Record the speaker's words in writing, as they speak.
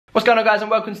What's going on, guys, and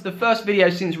welcome to the first video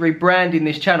since rebranding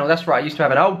this channel. That's right, I used to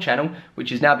have an old channel which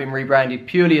has now been rebranded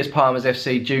purely as Palmer's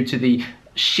FC due to the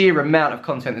sheer amount of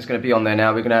content that's going to be on there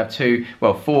now. We're going to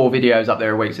have 4 videos up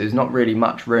there a week, so there's not really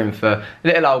much room for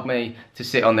little old me to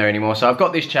sit on there anymore. So I've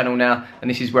got this channel now, and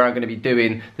this is where I'm going to be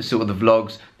doing the sort of the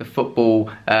vlogs, the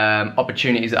football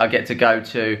opportunities that I get to go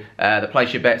to, the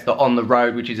place your bets, the on the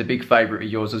road, which is a big favourite of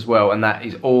yours as well, and that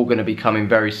is all going to be coming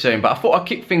very soon. But I thought I'd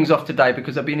kick things off today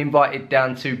because I've been invited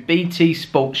down to BT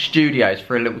Sport Studios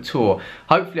for a little tour.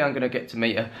 Hopefully I'm going to get to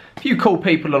meet a few cool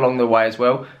people along the way as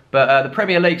well. But the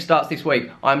Premier League starts this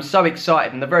week. I'm so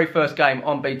excited, and the very first game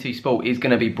on BT Sport is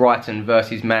going to be Brighton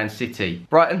versus Man City.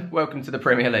 Brighton, welcome to the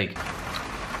Premier League.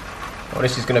 Well,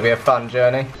 this is going to be a fun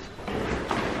journey.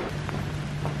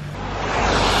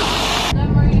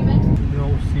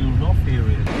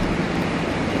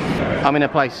 I'm in a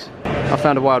place. I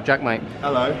found a wild jack, mate.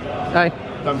 Hello. Hey.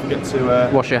 Don't forget to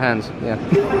wash your hands. Yeah.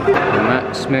 And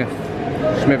Matt Smith.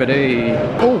 Smivity.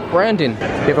 Oh, Brandon.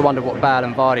 If you ever wondered what Bale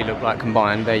and Vardy look like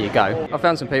combined, there you go. I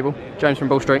found some people. James from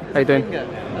Ball Street. How you doing?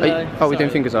 Oh, we're doing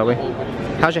fingers, are we?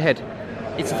 How's your head?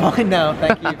 It's fine now,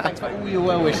 thank you. Thanks for all your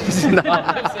well wishes.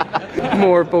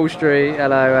 More of Ball Street.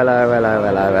 Hello, hello, hello,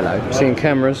 hello, hello. I'm seeing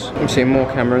cameras. I'm seeing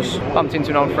more cameras. Bumped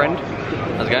into an old friend.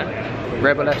 How's it going?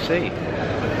 Rebel FC.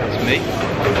 That's me.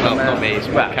 Well, not me, it's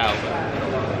Cal.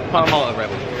 I'm part of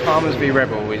Rebel. Palmer's v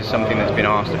Rebel is something that's been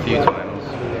asked a few times.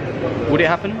 Would it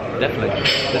happen? Definitely.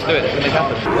 Let's do it. Let's make it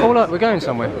happen. Oh look, we're going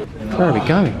somewhere. Where are we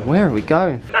going? Where are we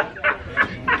going?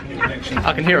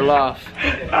 I can hear a laugh.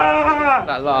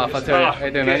 That laugh, I tell you. How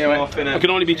you doing, anyway? I can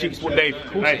only be cheeky sport, Dave.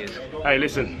 Hey,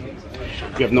 listen.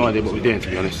 We have no idea what we're doing, to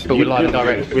be honest. But we're live and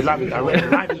direct. We're live and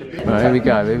direct. Right, here we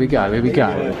go, here we go, here we go.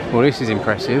 Well, this is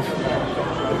impressive.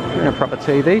 We're in a proper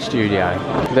TV studio.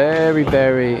 Very,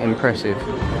 very impressive.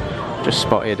 Just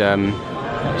spotted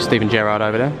Steven Gerrard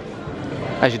over there.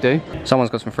 As you do. Someone's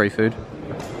got some free food.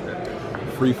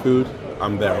 Free food,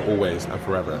 I'm there always and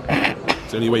forever.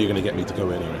 It's the only way you're going to get me to go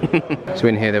anywhere. So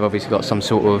in here they've obviously got some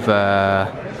sort of,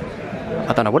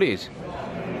 I don't know what it is,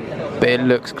 but it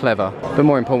looks clever. But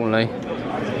more importantly,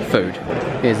 food.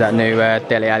 Here's that new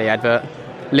Dele Alli advert.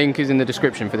 Link is in the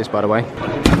description for this, by the way.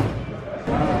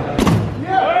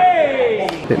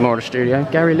 Bit more of the studio.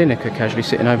 Gary Lineker casually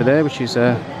sitting over there, which is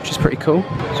pretty cool.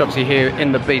 So obviously here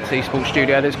in the BT Sports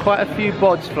Studio, there's quite a few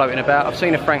bods floating about. I've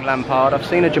seen a Frank Lampard, I've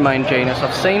seen a Jermaine Jenas,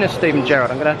 I've seen a Steven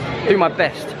Gerrard. I'm going to do my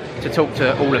best to talk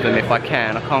to all of them if I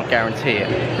can. I can't guarantee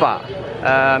it, but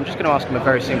I'm just going to ask them a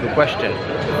very simple question.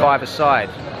 5-a-side.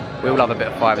 We all love a bit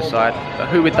of 5-a-side, but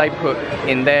who would they put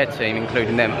in their team,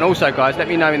 including them? And also, guys, let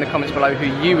me know in the comments below who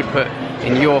you would put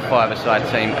in your 5-a-side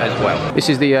team as well. This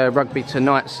is the Rugby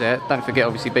Tonight set. Don't forget,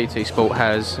 obviously, BT Sport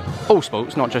has all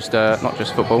sports, not just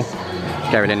football.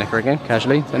 Gary Lineker again,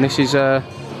 casually. And this is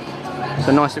it's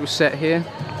a nice little set here.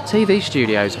 TV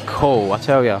studios are cool, I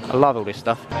tell you. I love all this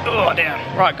stuff. Oh,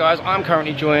 damn. Right, guys, I'm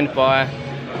currently joined by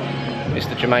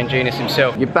Mr. Jermaine Jenas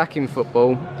himself. You're back in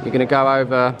football, you're going to go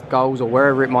over goals or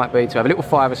wherever it might be to have a little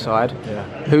 5-a-side. Yeah.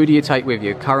 Who do you take with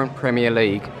you? Current Premier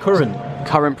League?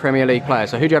 Current Premier League player.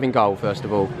 So who do you have in goal, first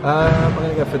of all? I'm going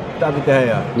to go for David De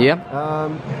Gea.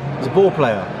 Yeah? He's a ball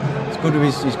player. He's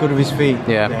good with his feet,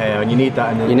 yeah. De Gea, and you need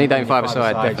that in the You need that in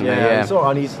 5-a-side, definitely, yeah. He's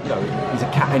alright, he's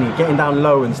a cat, and he's getting down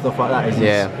low and stuff like that.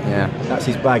 Yeah. That's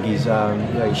his bag. He's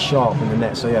sharp in the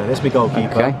net, so yeah, let's be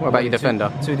goalkeeper. Okay, what about your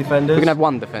defender? Two defenders. We're going to have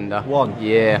one defender. One?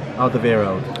 Yeah.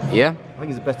 Alderweireld. Yeah? I think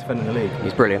he's the best defender in the league.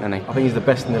 He's brilliant, isn't he? I think he's the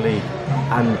best in the league,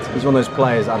 and he's one of those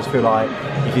players I just feel like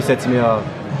if you said to me, oh,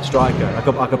 striker, I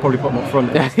could probably put him up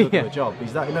front and still do the job.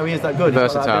 He's that, he is that good.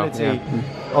 Versatile. He's got that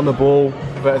ability on the ball,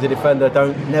 but as a defender,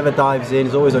 never dives in.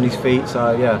 He's always on his feet.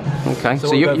 So yeah. Okay.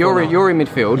 So you're in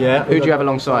midfield. Yeah. Who do you have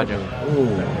alongside you?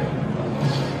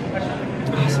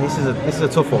 So this is a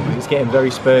tough one. It's getting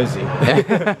very Spursy.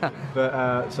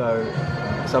 But so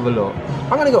let's have a look.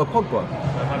 I'm going to go with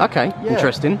Pogba. Okay. Yeah.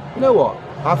 Interesting. You know what?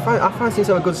 I fancy he's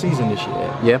had a good season this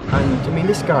year. Yeah. And I mean,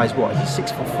 this guy's what? He's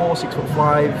 6'4",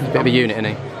 6'5". He's a bit of a unit, isn't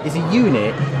he? He's a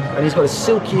unit, and he's got the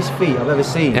silkiest feet I've ever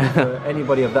seen for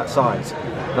anybody of that size.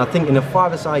 And I think in a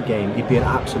 5-a-side game, he'd be an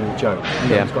absolute joke.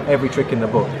 Yeah. He's got every trick in the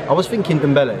book. I was thinking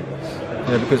Dembele,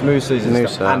 because Musa is an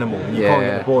animal. You can't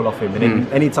get the ball off him. And in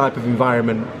any type of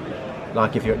environment,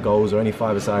 like if you're at goals or any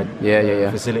 5-a-side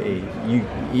facility, you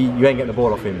ain't getting the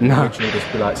ball off him. No. Literally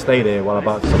just be like, stay there while I'm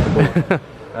about to stop the ball.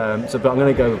 But I'm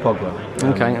going to go with Pogba.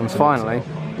 Okay, and finally,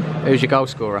 who's your goal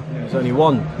scorer? There's only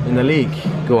one in the league.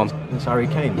 Go on. It's Harry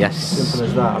Kane. Yes. Simple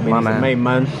as that. I mean, he's the main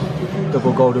man,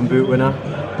 double Golden Boot winner.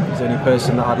 He's the only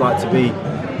person that I'd like to be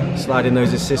sliding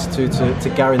those assists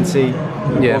to guarantee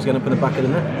the ball's going up in the back of the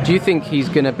net. Do you think he's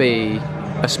going to be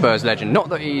a Spurs legend? Not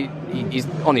that he's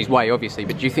on his way, obviously,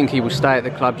 but do you think he will stay at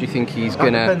the club? Do you think he's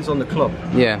gonna? That depends on the club.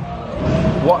 Yeah.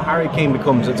 What Harry Kane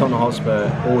becomes at Tottenham Hotspur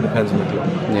all depends on the club.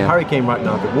 Yeah. Harry Kane right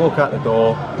now could walk out the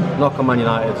door, knock on Man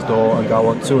United's door and go, I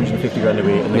want 250 grand a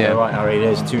week, and they go, right Harry, it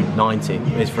is 290,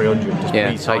 it is 300,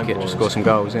 just take it, just score some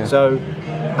goals, yeah. So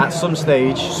at some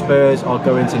stage Spurs are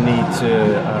going to need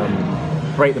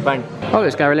to break the bank. Oh,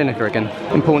 it's Gary Lineker again.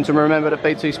 Important to remember that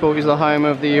BT Sport is the home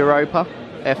of the Europa,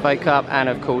 FA Cup and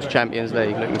of course Champions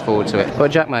League. Looking forward to it. But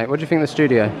Jack mate, what do you think of the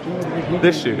studio?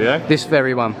 This studio? This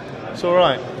very one. It's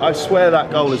alright. I swear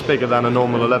that goal is bigger than a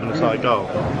normal 11-a-side goal.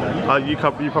 You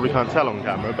probably can't tell on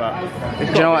camera, but...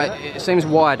 Do you know what, it seems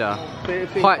wider.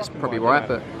 Height's probably right,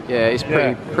 but yeah, it's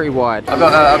pretty wide. I've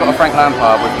got a Frank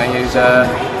Lampard with me who's...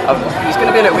 he's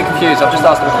going to be a little bit confused. I've just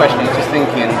asked him a question, he's just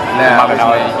thinking now, isn't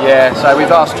he? Yeah, so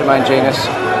we've asked Jermaine Jenas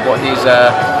what his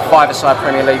five-a-side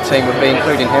Premier League team would be,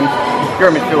 including him. You're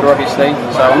a midfielder, obviously,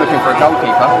 so I'm looking for a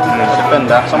goalkeeper, a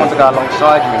defender, someone to go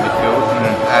alongside you in midfield,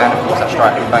 and of course that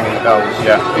striker who's banging the goals.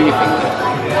 Yeah. Who are you thinking?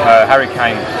 Harry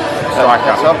Kane,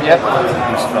 striker. Top, yeah.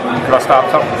 Could I start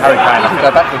top? Harry Kane. You can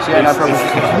go backwards, yeah, no problem.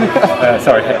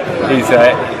 Sorry, he's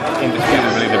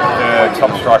indisputably the top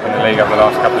striker in the league over the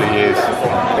last couple of years.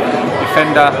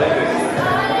 Defender.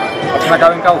 Can I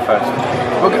go in goal first?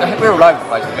 We're all over the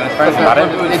place, to be honest.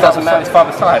 It doesn't matter. It's five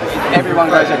aside. Everyone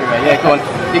goes everywhere. Yeah, go on.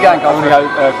 You go in goal. I'm going to go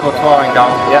Courtois in goal.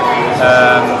 Yeah.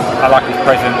 I like his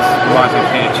presence. Reminds me of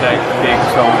Pinochet, big,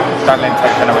 tall. Don't let him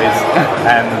take penalties.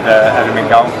 And Adam in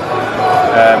goal.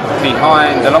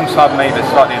 Behind, alongside me, but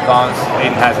slightly advanced,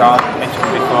 Eden Hazard. Mentioned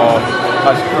before,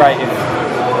 most creative,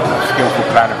 skillful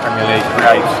player in the Premier League.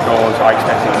 Creates scores. I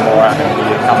expected more out of him the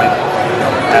year coming.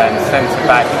 And centre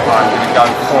back, I'm going to go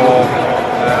for.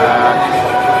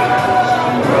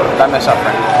 Don't mess up,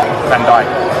 Frank. Van Dijk.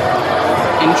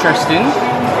 Interesting.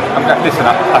 Listen,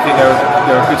 I think they're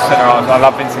a good centre halves. I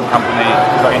love Vincent Kompany.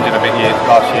 He got injured a bit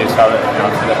last year, so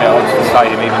it's a bit odd to say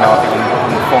him, even though I think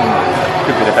on the form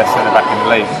could be the best centre back in the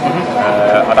league.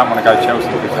 I don't want to go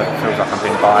Chelsea because it feels like I'm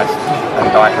being biased.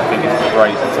 Van Dijk, I think, is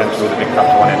great potential with a big club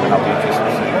to 1 end, and I'll be interested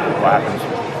to see what happens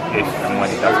if and when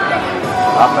he does that.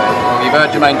 Well, you've heard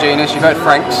Jermaine Jenas, you've heard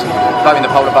Frank's. Vote in the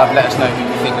poll above, let us know who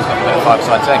you think has got the better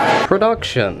five-side team.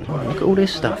 Production. Look at all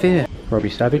this stuff here. Robbie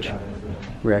Savage,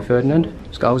 Rio Ferdinand,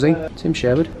 Scalzi, Tim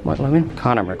Sherwood, Michael Owen,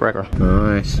 Conor McGregor.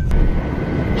 Nice.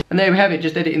 And there we have it,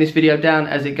 just editing this video down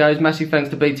as it goes. Massive thanks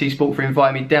to BT Sport for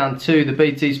inviting me down to the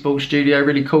BT Sport studio.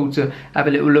 Really cool to have a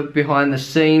little look behind the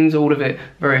scenes. All of it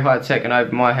very high tech and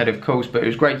over my head, of course, but it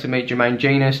was great to meet Jermaine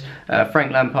Jenas,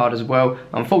 Frank Lampard as well.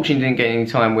 Unfortunately didn't get any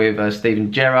time with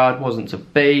Steven Gerrard, wasn't to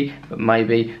be, but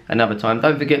maybe another time.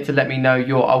 Don't forget to let me know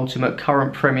your ultimate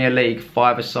current Premier League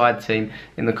five-a-side team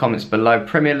in the comments below.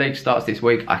 Premier League starts this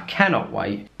week, I cannot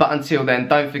wait. But until then,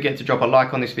 don't forget to drop a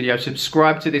like on this video,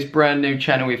 subscribe to this brand new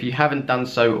channel if you haven't done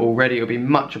so already. It would be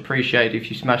much appreciated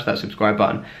if you smash that subscribe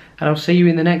button, and I'll see you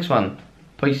in the next one.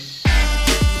 Peace.